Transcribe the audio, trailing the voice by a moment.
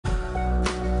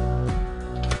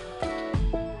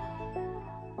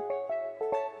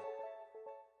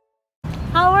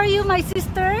How are you, my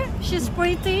sister? She's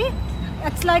pretty.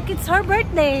 It's like it's her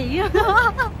birthday, you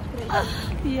know?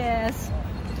 Yes.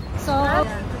 So,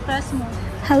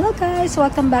 hello guys,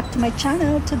 welcome back to my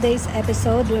channel. Today's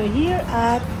episode, we're here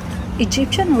at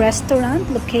Egyptian restaurant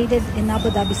located in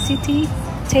Abu Dhabi City,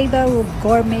 Tayba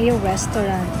Gourmet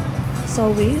restaurant.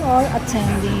 So we are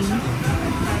attending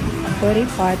a birthday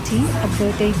party, a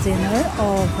birthday dinner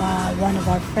of one of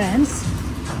our friends,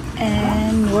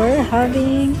 and we're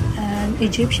having an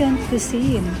Egyptian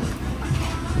cuisine.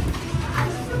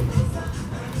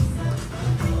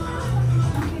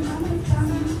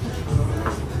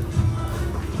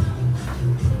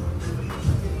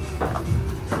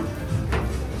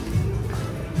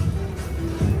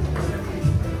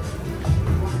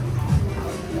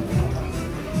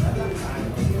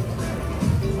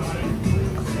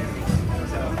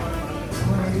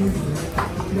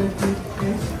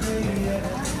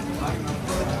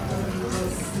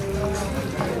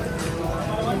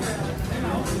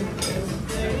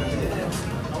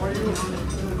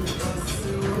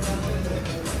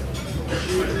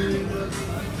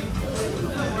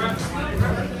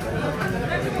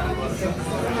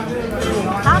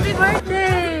 Happy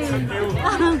birthday!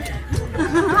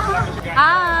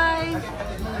 Hi!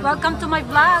 Welcome to my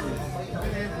vlog.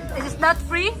 Is that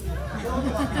free?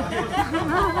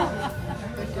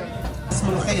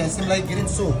 ملوخية, it's like green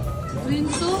soup. Green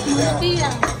soup,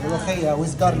 mulukhiyah. Mulukhiyah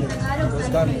with garlic.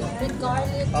 With garlic. With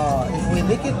garlic. If we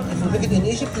make it in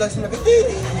Egypt, like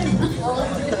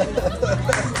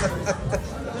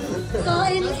So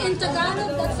in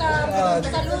Tagalog, that's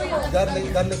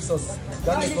garlic sauce.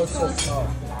 Garlic sauce.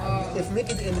 If make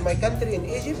it in my country in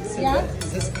Egypt, yeah.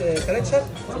 This ketchup,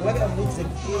 like I'm mixing.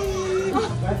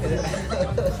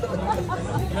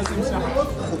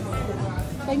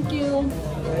 Thank you.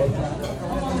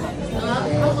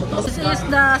 This is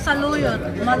the saluyot,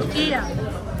 malkia.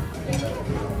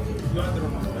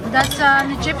 That's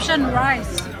an Egyptian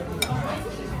rice.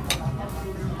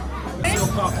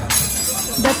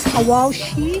 That's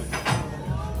hawashi.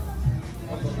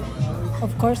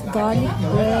 Of course, garlic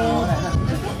bread.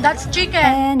 That's chicken.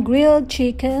 And grilled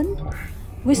chicken.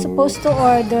 We're supposed to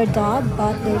order dog,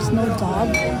 but there's no dog.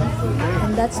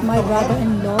 And that's my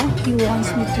brother-in-law. He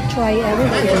wants me to try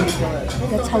everything.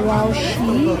 That's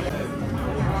hawashi.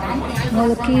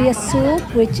 Molokhia soup,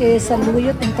 which is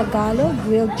saluyot in Tagalog.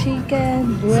 Grilled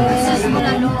chicken, bread,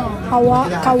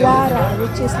 kawara,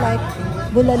 which is like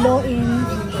bulalo in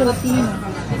Filipino.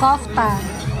 Kofta.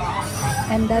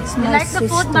 And that's my sister. You like the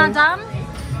food, madam?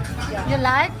 You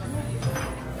like?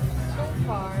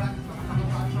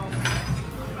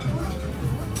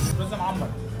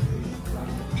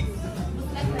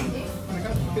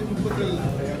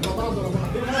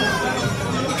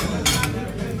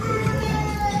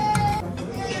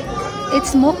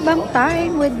 It's mukbang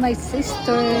time with my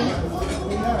sister.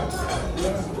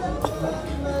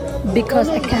 Because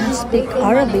I can't speak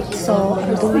Arabic, so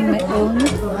I'm doing my own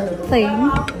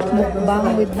thing,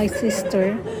 mukbang with my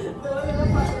sister.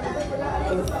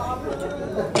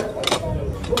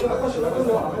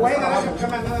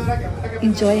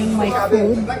 Enjoying my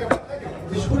food.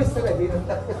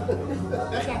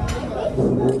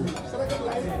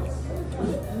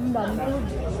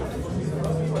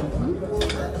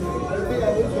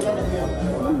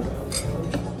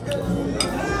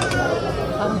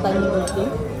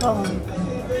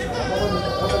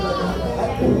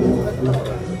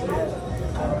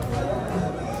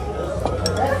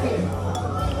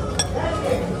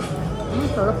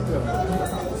 Sarap.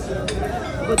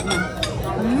 Good man.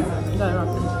 Sarap.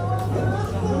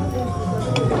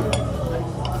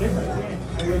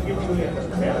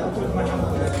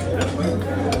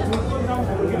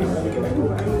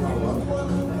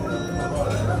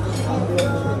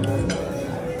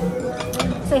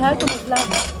 Say hi to my vlog.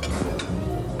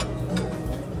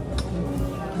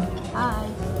 Hi.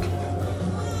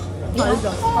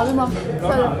 Hello, mom.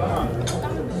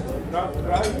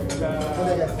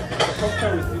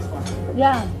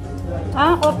 Yeah.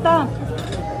 Kofta.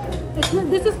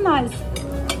 This is nice.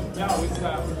 Yeah, with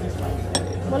this one.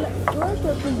 Wala, where's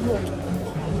your food?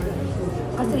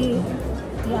 Kasi,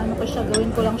 ano ko siya,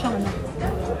 gawin ko lang siyang ano.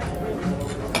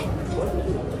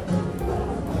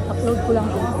 Upload ko lang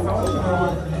siya.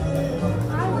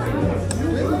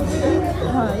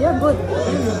 Yeah, good.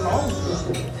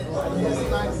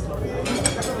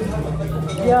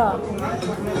 Yeah.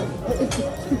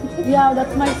 Yeah,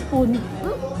 that's my spoon.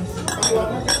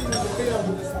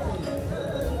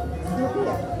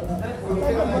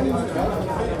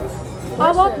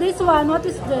 How about this one? What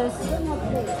is this?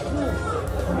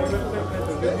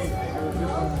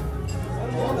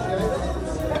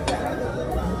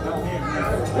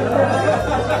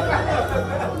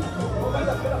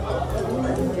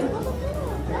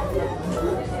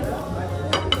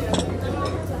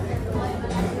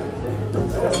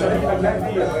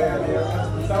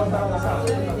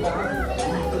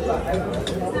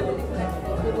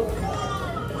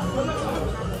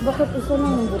 Bakit isa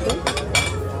lang ng buto?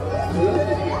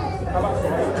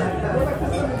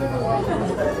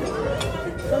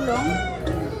 Ito lang.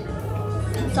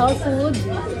 Soul food.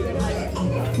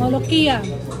 Molokia.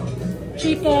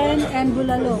 Chicken and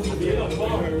bulalo.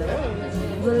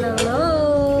 Bulalo.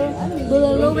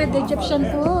 Bulalo with Egyptian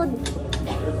food.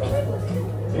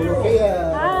 Molokia.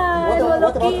 Hi, What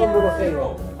about from Molokia.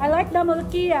 Molokia? I like the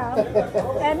Molokia.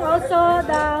 And also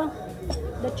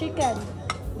the chicken.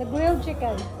 The grilled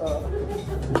chicken.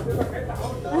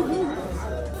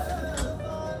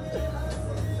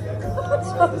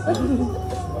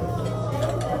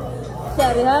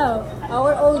 Sorry,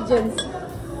 our audience.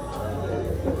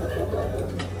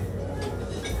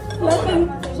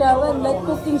 Like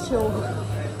cooking show.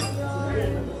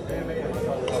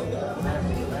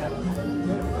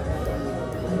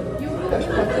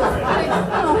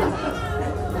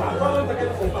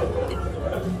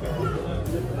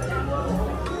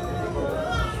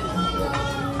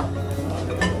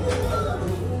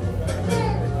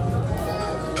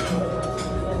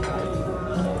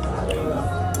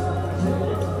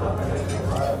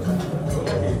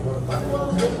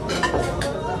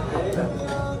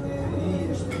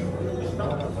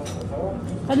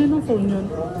 Kaninong phone yun?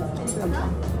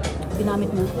 Ginamit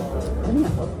mo? Ano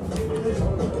yan?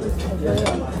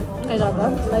 Kay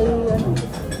Rabag? Kay ano?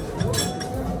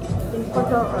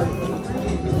 Importer.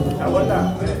 Wala.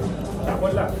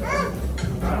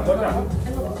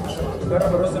 Pero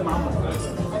bro sa mama.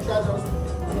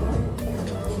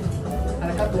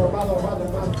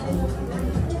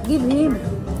 Give him.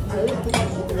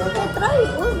 Try.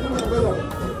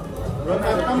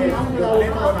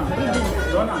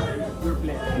 Rona, your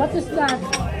plate. What is that?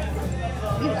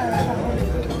 Give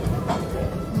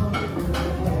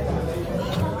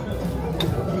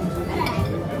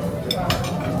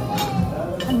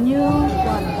a new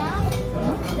one.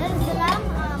 Then the lamb,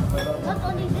 not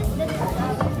only this, then the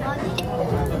body.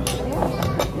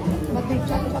 But they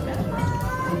chop. What is this one?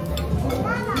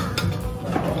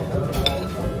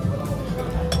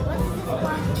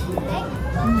 Leg?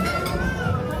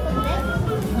 Leg?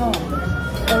 No.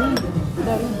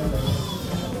 Very.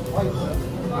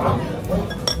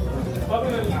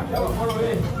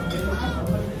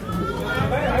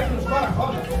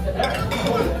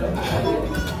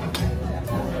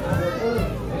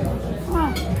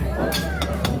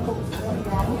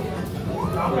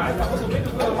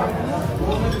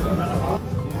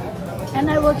 And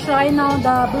I will try now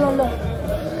the bulalo.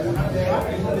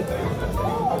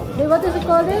 What is it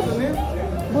called?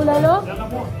 Bulalo?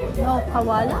 No,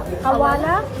 kawala?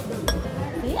 Kawala?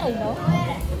 See, I know.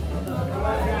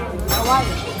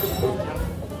 Kawala.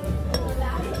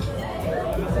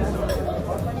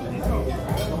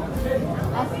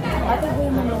 Ate,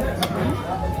 gawin mo.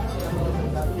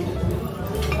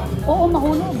 Oo,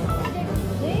 mahulog.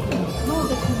 No,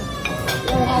 that's me.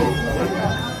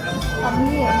 Come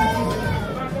here.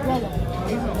 Wala.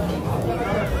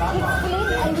 It's clean.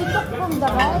 I took from the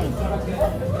rice.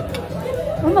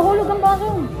 Oh, mahulog ang baso.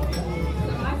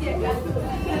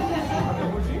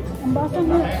 Ang baso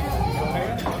mo.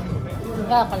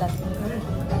 Kakalat.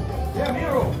 Yeah,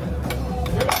 Miro.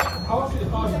 I want you to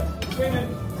call you.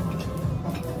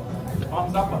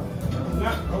 Thumbs up.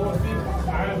 Yeah,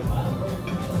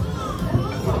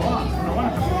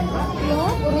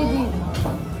 Yeah, already.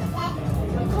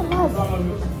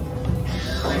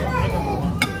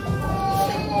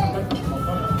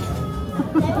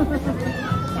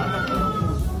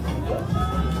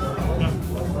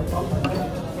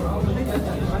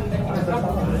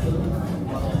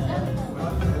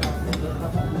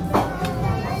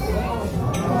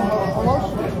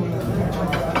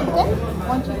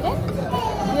 One chicken?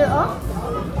 Here on?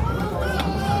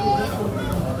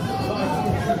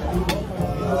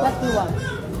 What do you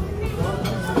want?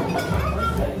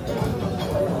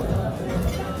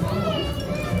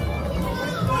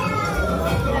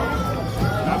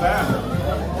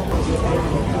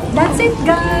 That's it,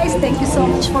 guys. Thank you so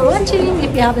much for watching.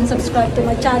 If you haven't subscribed to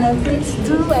my channel, please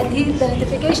do and hit the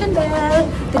notification bell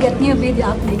to get new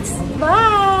video updates.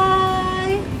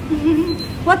 Bye!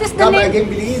 What is the Come name? again,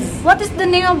 please. What is the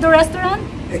name of the restaurant?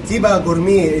 Tayba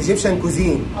Gourmet, Egyptian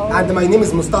cuisine. Oh. And my name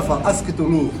is Mustafa. Ask to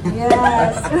me.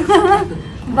 Yes.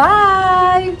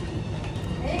 Bye!